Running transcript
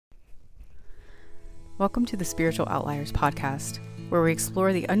Welcome to the Spiritual Outliers podcast, where we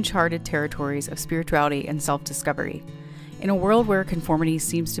explore the uncharted territories of spirituality and self-discovery. In a world where conformity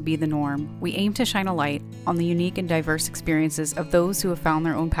seems to be the norm, we aim to shine a light on the unique and diverse experiences of those who have found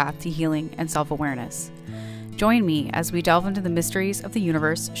their own path to healing and self-awareness. Join me as we delve into the mysteries of the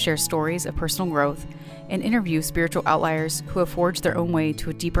universe, share stories of personal growth, and interview spiritual outliers who have forged their own way to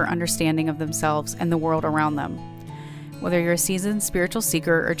a deeper understanding of themselves and the world around them. Whether you're a seasoned spiritual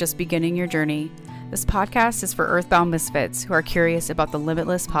seeker or just beginning your journey, this podcast is for earthbound misfits who are curious about the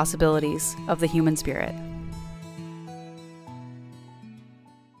limitless possibilities of the human spirit.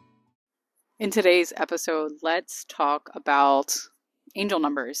 In today's episode, let's talk about angel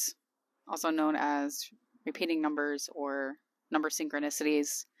numbers, also known as repeating numbers or number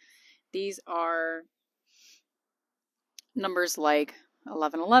synchronicities. These are numbers like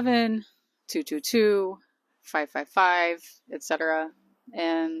 1111, 222, 555, etc.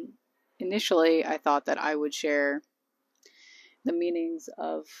 And initially, I thought that I would share the meanings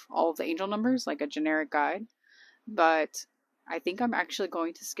of all of the angel numbers, like a generic guide, but I think I'm actually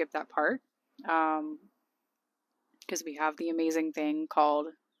going to skip that part because we have the amazing thing called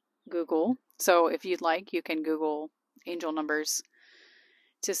Google. So if you'd like, you can Google angel numbers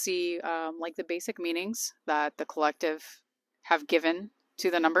to see like the basic meanings that the collective have given to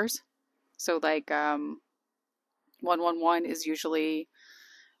the numbers. So like 111 is usually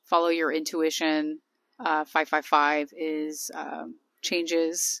follow your intuition. 555 is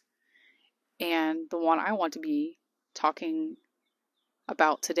changes. And the one I want to be talking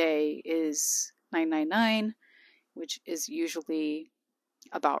about today is 999, which is usually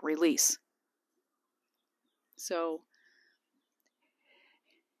about release. So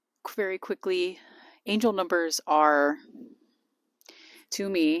very quickly, angel numbers are, to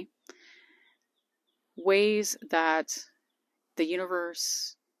me, ways that the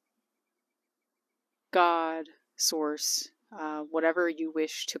universe, God, source, whatever you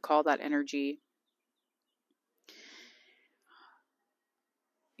wish to call that energy,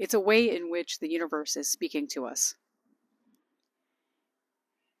 it's a way in which the universe is speaking to us.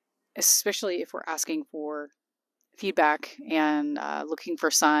 Especially if we're asking for feedback and looking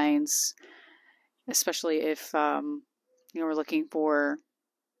for signs, especially if we're looking for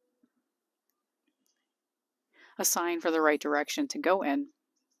a sign for the right direction to go in.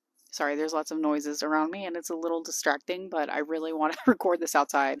 Sorry, there's lots of noises around me and it's a little distracting, but I really want to record this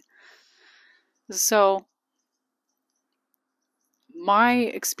outside. So, my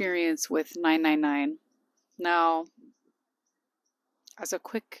experience with 999. Now, as a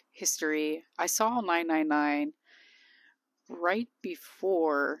quick history, I saw 999 right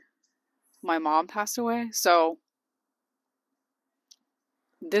before my mom passed away. So,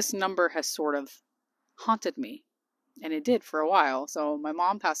 this number has sort of haunted me. And it did for a while. So my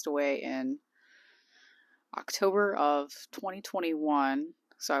mom passed away in October of 2021.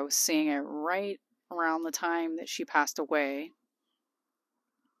 So I was seeing it right around the time that she passed away.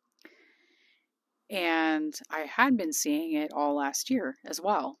 And I had been seeing it all last year as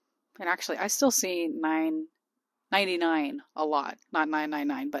well. And actually, I still see 999 a lot. Not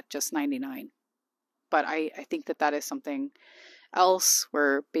 999, but just 99. But I think that is something else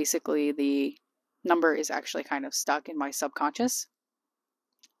where basically the number is actually kind of stuck in my subconscious.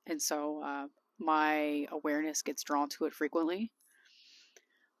 And so my awareness gets drawn to it frequently.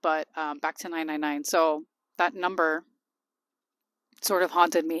 But back to 999. So that number sort of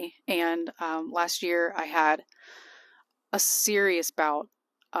haunted me. And last year I had a serious bout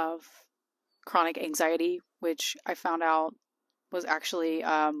of chronic anxiety, which I found out was actually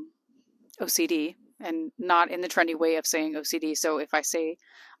OCD. And not in the trendy way of saying OCD. So if I say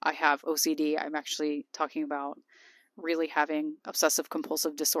I have OCD, I'm actually talking about really having obsessive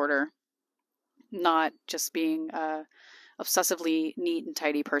compulsive disorder, not just being a obsessively neat and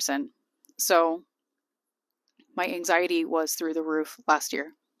tidy person. So my anxiety was through the roof last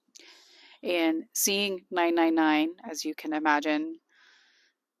year. And seeing 999, as you can imagine,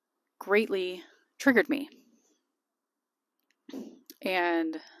 greatly triggered me.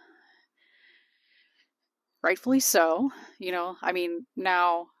 And rightfully so,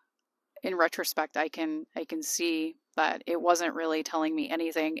 now in retrospect, I can see that it wasn't really telling me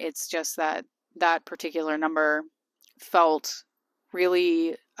anything. It's just that particular number felt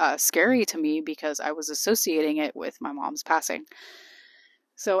really scary to me because I was associating it with my mom's passing.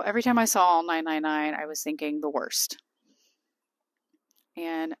 So every time I saw 999, I was thinking the worst.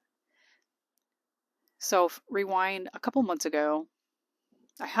 And so rewind a couple months ago,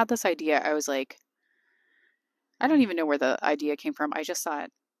 I had this idea. I was like, I don't even know where the idea came from. I just thought,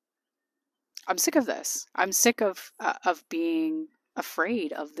 I'm sick of this. I'm sick of being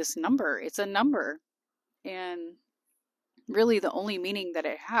afraid of this number. It's a number. And really the only meaning that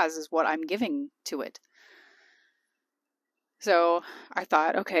it has is what I'm giving to it. So I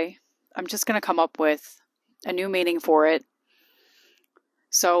thought, okay, I'm just going to come up with a new meaning for it.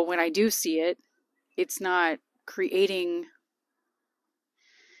 So when I do see it, it's not creating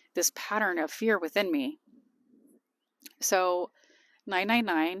this pattern of fear within me. So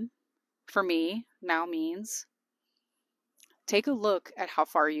 999 for me now means take a look at how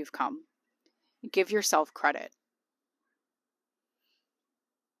far you've come. Give yourself credit.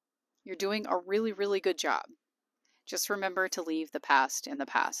 You're doing a really, really good job. Just remember to leave the past in the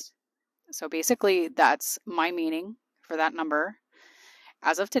past. So basically, that's my meaning for that number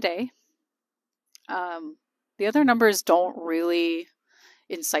as of today. The other numbers don't really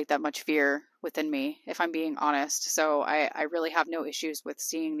incite that much fear within me, if I'm being honest. So I really have no issues with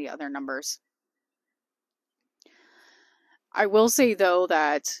seeing the other numbers. I will say, though,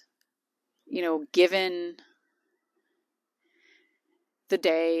 that, given the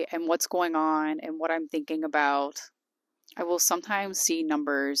day and what's going on and what I'm thinking about, I will sometimes see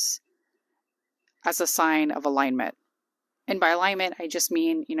numbers as a sign of alignment. And by alignment, I just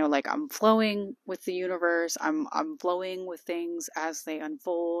mean, like I'm flowing with the universe. I'm flowing with things as they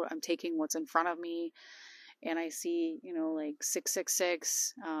unfold. I'm taking what's in front of me, and I see, like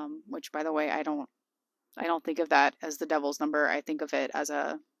 666, which, by the way, I don't think of that as the devil's number. I think of it as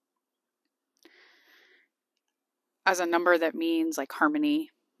a number that means like harmony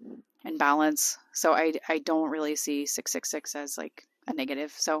and balance. So I don't really see 666 as like a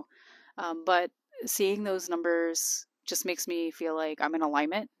negative. So, but seeing those numbers just makes me feel like I'm in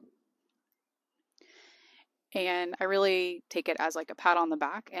alignment. And I really take it as like a pat on the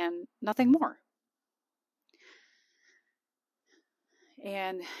back and nothing more.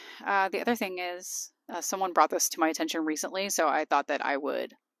 And the other thing is, someone brought this to my attention recently, so I thought that I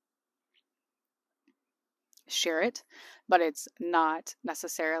would share it, but it's not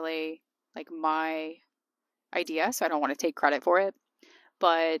necessarily like my idea, so I don't want to take credit for it.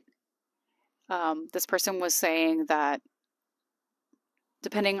 But this person was saying that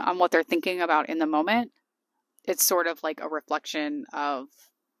depending on what they're thinking about in the moment, it's sort of like a reflection of,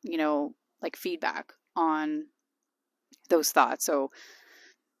 like feedback on those thoughts. So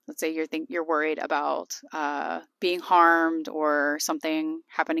let's say you're worried about being harmed or something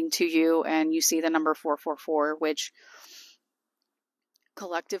happening to you, and you see the number 444, which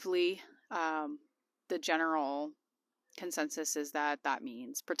collectively, the general consensus is that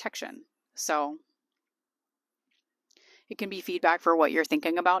means protection. So it can be feedback for what you're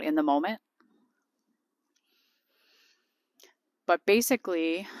thinking about in the moment. But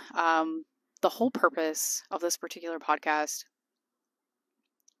basically, the whole purpose of this particular podcast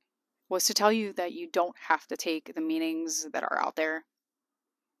was to tell you that you don't have to take the meanings that are out there.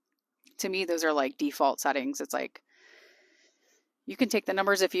 To me, those are like default settings. It's like you can take the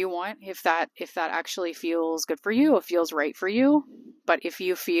numbers if you want, if that actually feels good for you, it feels right for you. But if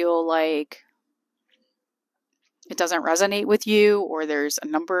you feel like it doesn't resonate with you, or there's a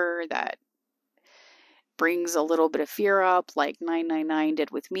number that brings a little bit of fear up, like 999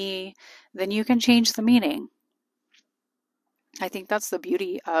 did with me, then you can change the meaning. I think that's the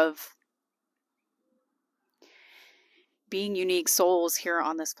beauty of being unique souls here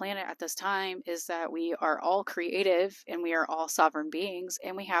on this planet at this time, is that we are all creative and we are all sovereign beings,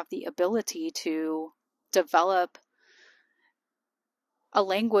 and we have the ability to develop a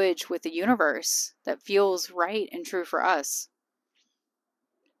language with the universe that feels right and true for us.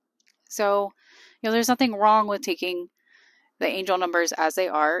 So, there's nothing wrong with taking the angel numbers as they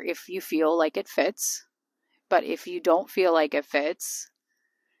are if you feel like it fits. But if you don't feel like it fits,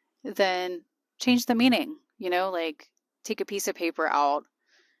 then change the meaning. Like take a piece of paper out,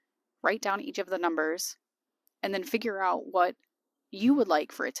 write down each of the numbers, and then figure out what you would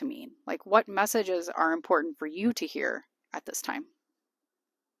like for it to mean. Like what messages are important for you to hear at this time.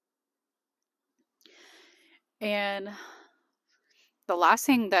 And the last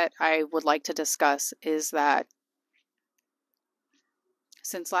thing that I would like to discuss is that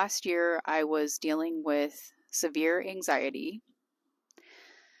since last year I was dealing with severe anxiety,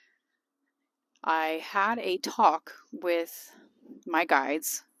 I had a talk with my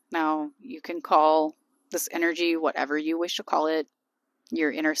guides. Now, you can call this energy whatever you wish to call it: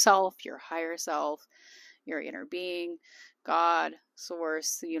 your inner self, your higher self, your inner being, God,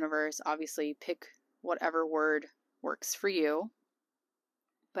 source, the universe. Obviously, pick whatever word works for you.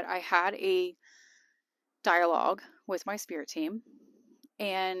 But I had a dialogue with my spirit team,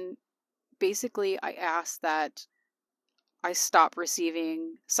 and basically I asked that I stop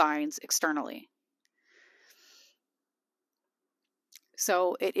receiving signs externally.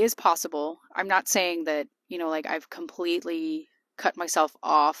 So it is possible. I'm not saying that, like I've completely cut myself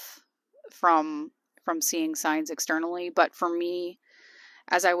off from seeing signs externally, but for me,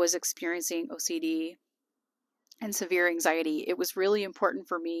 as I was experiencing OCD and severe anxiety, it was really important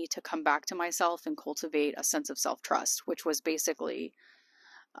for me to come back to myself and cultivate a sense of self-trust, which was basically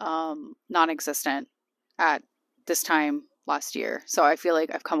non-existent at this time last year. So I feel like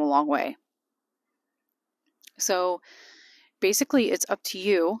I've come a long way. So basically, it's up to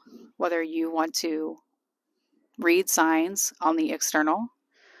you whether you want to read signs on the external,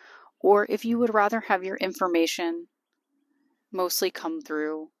 or if you would rather have your information mostly come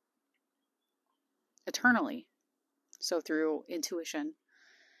through eternally, so through intuition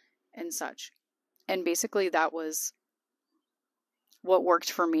and such. And basically, that was what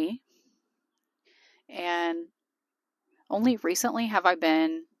worked for me. And only recently have I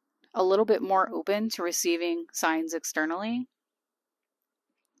been a little bit more open to receiving signs externally,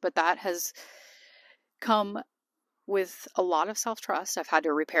 but that has come with a lot of self-trust. I've had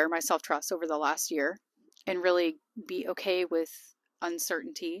to repair my self-trust over the last year and really be okay with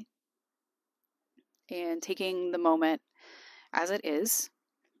uncertainty and taking the moment as it is.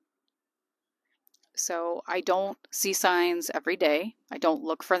 So I don't see signs every day. I don't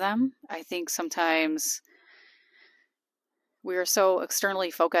look for them. I think sometimes we are so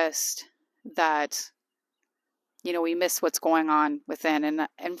externally focused that we miss what's going on within.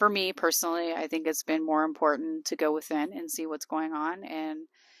 And for me personally, I think it's been more important to go within and see what's going on and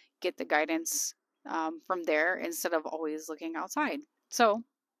get the guidance from there instead of always looking outside. So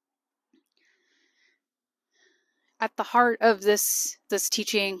at the heart of this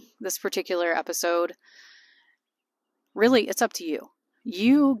teaching, this particular episode, really it's up to you.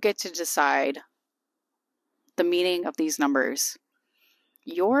 You get to decide the meaning of these numbers.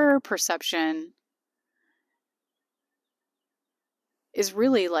 Your perception is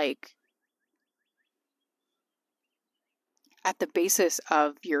really like at the basis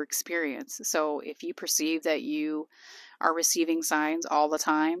of your experience. So if you perceive that you are receiving signs all the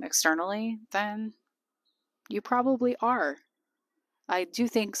time externally, then you probably are. I do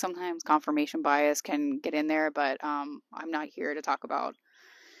think sometimes confirmation bias can get in there, but I'm not here to talk about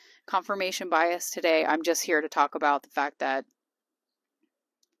confirmation bias today. I'm just here to talk about the fact that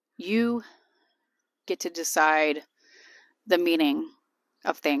you get to decide the meaning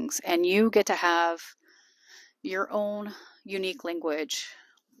of things, and you get to have your own unique language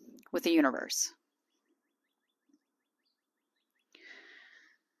with the universe.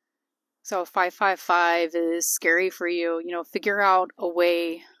 So if 555 is scary for you, figure out a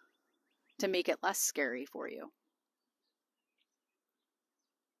way to make it less scary for you.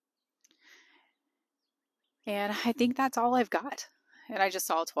 And I think that's all I've got. And I just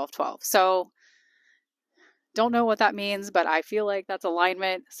saw 1212. So don't know what that means, but I feel like that's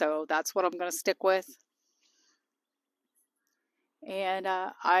alignment. So that's what I'm going to stick with. And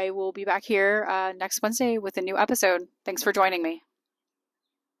I will be back here next Wednesday with a new episode. Thanks for joining me.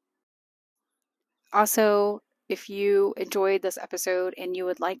 Also, if you enjoyed this episode and you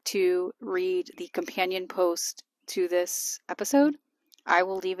would like to read the companion post to this episode, I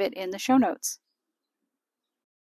will leave it in the show notes.